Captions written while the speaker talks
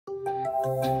Hey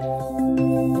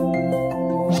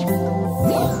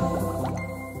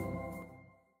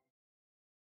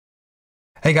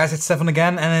guys, it's Stefan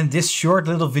again, and in this short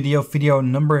little video, episode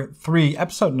number 3,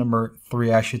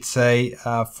 I should say,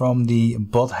 from the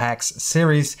Bot Hacks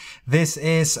series, this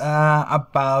is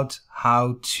about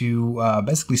how to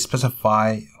basically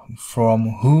specify from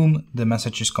whom the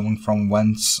message is coming from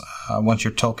once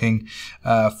you're talking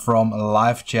from a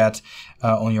live chat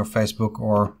on your Facebook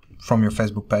or from your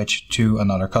Facebook page to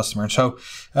another customer. So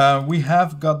we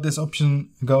have got this option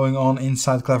going on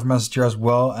inside Clever Messenger as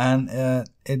well, and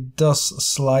it does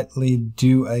slightly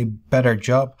do a better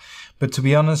job. But to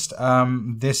be honest,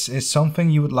 this is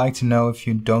something you would like to know if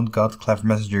you don't got Clever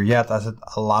Messenger yet, as it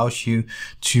allows you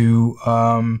to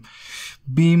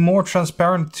be more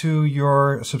transparent to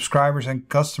your subscribers and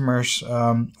customers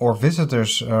or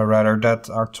visitors rather, that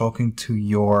are talking to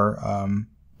your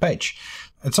page.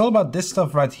 It's all about this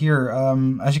stuff right here.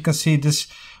 As you can see,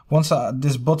 once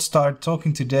this bot started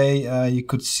talking today, you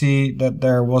could see that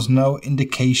there was no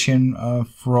indication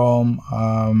from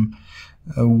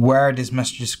where this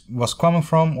message was coming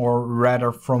from, or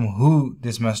rather from who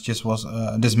this message was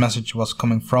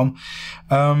coming from.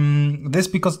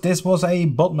 Because this was a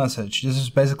bot message. This is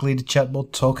basically the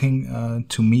chatbot talking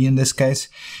to me in this case,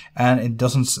 and it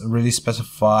doesn't really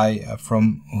specify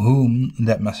from whom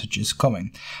that message is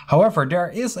coming. However, there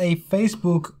is a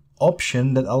Facebook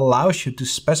option that allows you to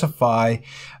specify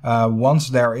once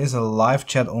there is a live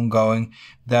chat ongoing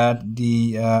that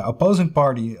the opposing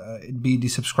party, it be the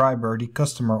subscriber, the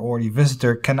customer, or the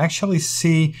visitor, can actually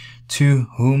see to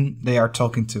whom they are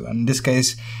talking to. And in this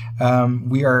case,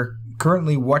 we are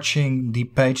currently watching the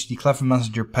page, the Clever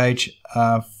Messenger page,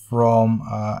 from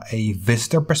a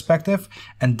visitor perspective,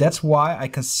 and that's why I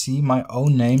can see my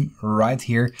own name right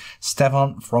here.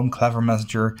 Stefan from Clever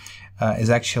Messenger is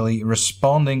actually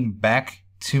responding back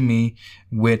to me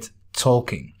with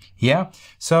talking. Yeah,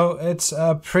 so it's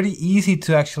pretty easy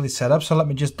to actually set up. So let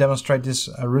me just demonstrate this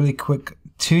really quick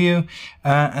to you,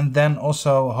 and then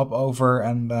also hop over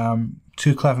and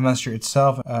to Clever Messenger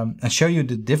itself and show you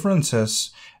the differences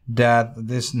that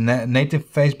this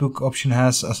native Facebook option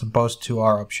has as opposed to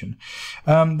our option.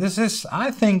 This is, I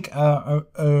think,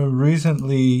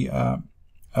 recently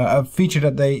a feature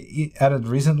that they added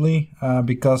recently,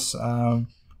 because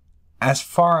as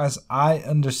far as I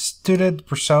understood it,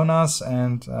 personas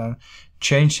and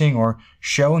changing or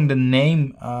showing the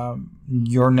name,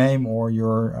 your name or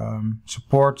your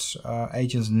support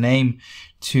agent's name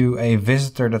to a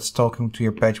visitor that's talking to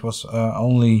your page was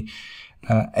only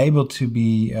able to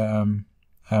be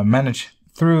managed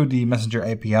through the Messenger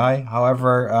API.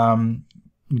 However,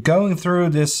 going through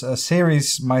this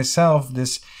series myself,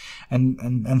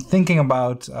 and thinking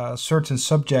about certain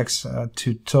subjects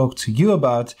to talk to you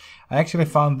about, I actually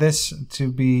found this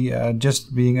to be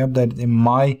just being updated in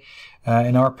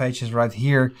our pages right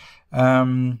here.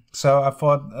 So I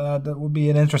thought that would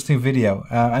be an interesting video.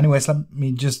 Anyways, let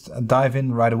me just dive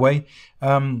in right away.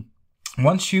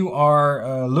 Once you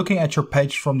are looking at your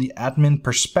page from the admin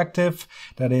perspective,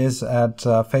 that is at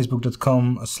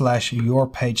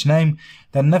facebook.com/yourpagename,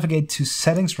 then navigate to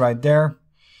settings right there,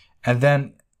 and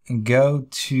then go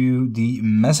to the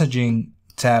messaging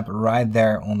tab right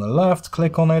there on the left.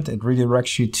 Click on it. It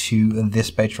redirects you to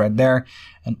this page right there,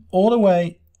 and all the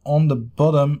way on the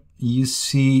bottom you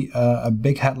see a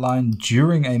big headline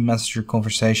during a Messenger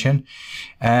conversation,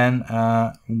 and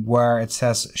where it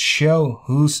says show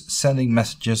who's sending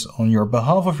messages on your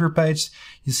behalf of your page,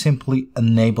 you simply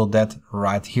enable that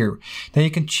right here. Then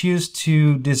you can choose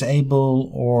to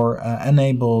disable or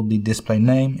enable the display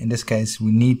name. In this case,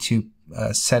 we need to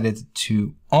set it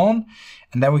to on,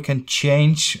 and then we can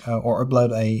change or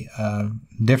upload a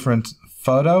different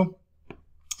photo.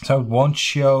 So it won't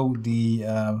show the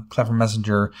Clever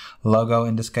Messenger logo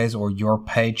in this case, or your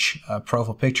page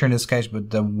profile picture in this case,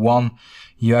 but the one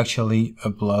you actually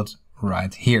upload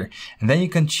right here. And then you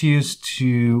can choose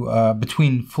to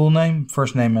between full name,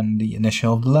 first name and the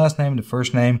initial of the last name, the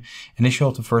first name, initial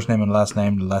of the first name and last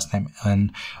name, the last name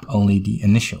and only the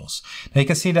initials. Now you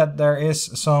can see that there is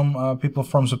some people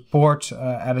from support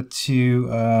added to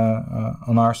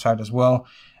on our side as well.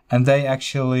 And they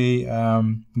actually,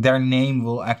 their name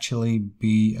will actually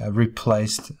be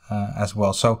replaced as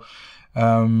well. So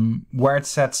where it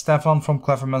said Stefan from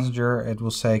Clever Messenger, it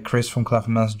will say Chris from Clever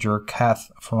Messenger,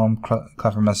 Kath from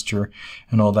Clever Messenger,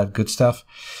 and all that good stuff.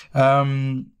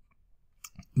 The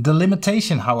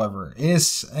limitation, however,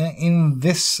 is in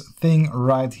this thing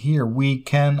right here. We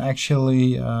can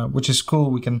actually, which is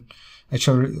cool, we can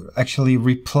actually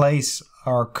replace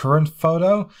our current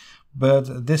photo,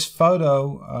 but this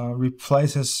photo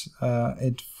replaces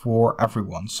it for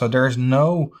everyone. So there's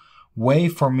no way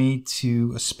for me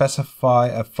to specify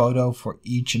a photo for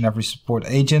each and every support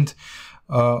agent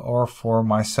or for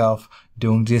myself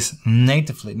doing this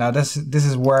natively. Now this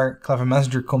is where Clever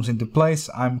Messenger comes into place.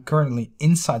 I'm currently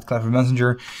inside Clever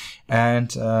Messenger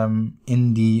and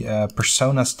in the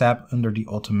personas tab under the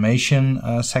automation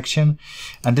section,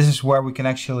 and this is where we can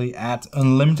actually add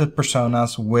unlimited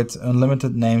personas with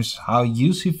unlimited names, how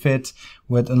you see fit,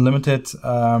 with unlimited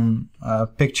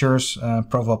pictures,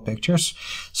 profile pictures.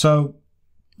 So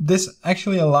this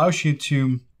actually allows you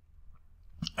to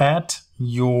add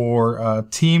your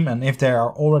team, and if they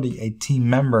are already a team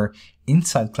member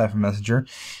inside Clever Messenger,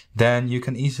 then you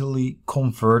can easily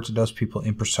convert those people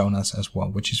in personas as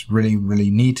well, which is really, really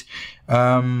neat.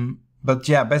 But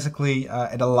yeah, basically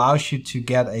it allows you to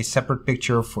get a separate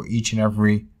picture for each and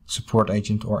every support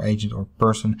agent or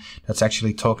person that's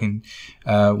actually talking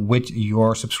with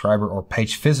your subscriber or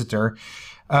page visitor.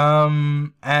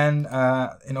 In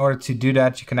order to do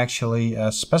that, you can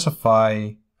actually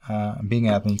specify being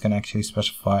admin, you can actually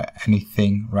specify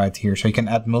anything right here. So you can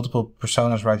add multiple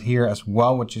personas right here as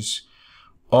well, which is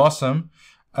awesome.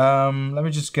 Let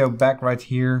me just go back right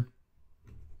here.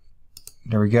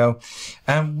 There we go.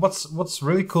 And what's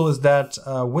really cool is that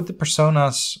with the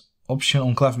personas option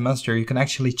on Clever Messenger, you can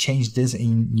actually change this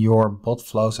in your bot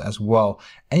flows as well.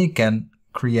 And you can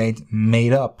create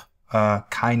made up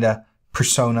kinda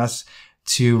personas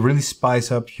to really spice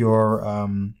up your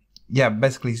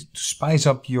basically to spice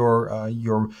up your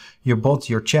bot,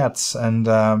 your chats, and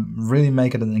really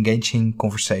make it an engaging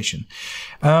conversation.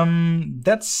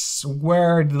 That's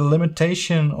where the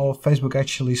limitation of Facebook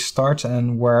actually starts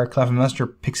and where Clever Messenger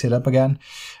picks it up again.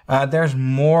 There's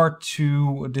more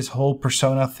to this whole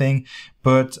persona thing,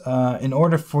 but in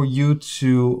order for you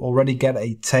to already get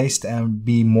a taste and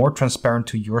be more transparent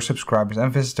to your subscribers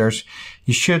and visitors,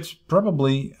 you should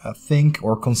probably think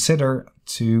or consider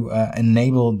to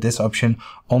enable this option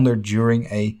on there during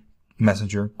a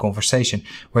Messenger conversation,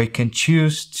 where you can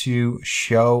choose to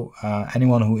show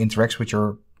anyone who interacts with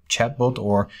your chatbot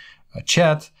or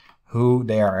chat who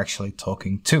they are actually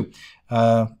talking to.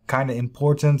 Kind of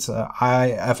important.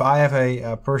 If I have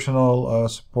a personal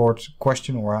support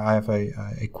question, or I have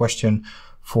a question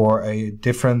for a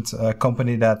different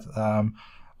company that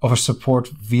offers support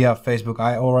via Facebook,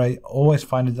 I always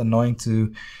find it annoying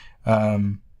to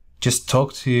just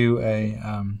talk to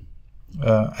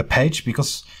a page,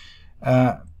 because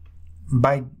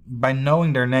by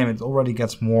knowing their name, it already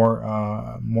gets more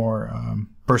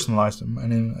personalized,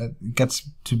 and it gets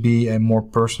to be a more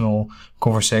personal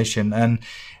conversation. And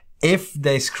if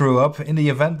they screw up, in the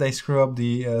event they screw up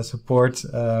the support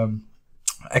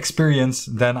experience,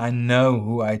 then I know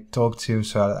who I talk to,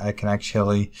 so that I can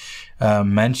actually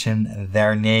mention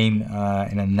their name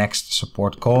in a next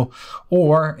support call.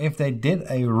 Or if they did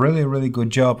a really, really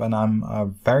good job and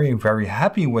I'm very, very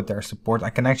happy with their support, I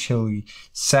can actually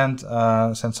send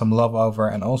some love over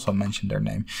and also mention their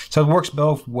name. So it works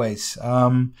both ways.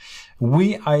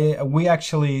 We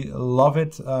actually love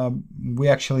it. We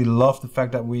actually love the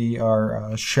fact that we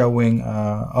are showing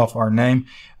off our name.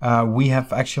 We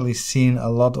have actually seen a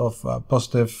lot of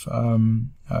positive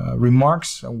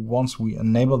remarks once we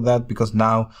enable that, because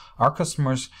now our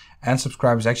customers and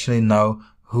subscribers actually know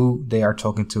who they are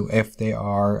talking to if they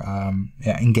are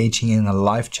engaging in a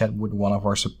live chat with one of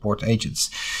our support agents.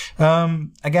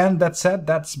 Again, that said,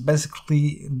 that's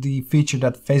basically the feature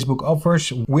that Facebook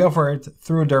offers. We offer it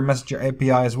through their Messenger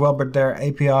API as well, but their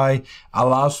API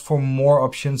allows for more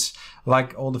options,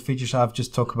 like all the features I've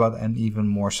just talked about and even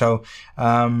more. So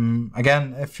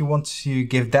again, if you want to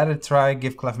give that a try,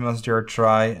 give Clever Messenger a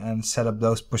try and set up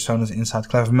those personas inside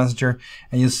Clever Messenger,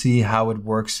 and you'll see how it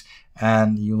works.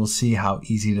 And you will see how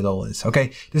easy it all is.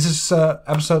 Okay, this is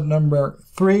episode number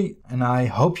 3, and I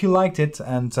hope you liked it.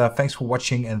 And thanks for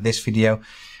watching this video.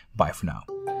 Bye for now.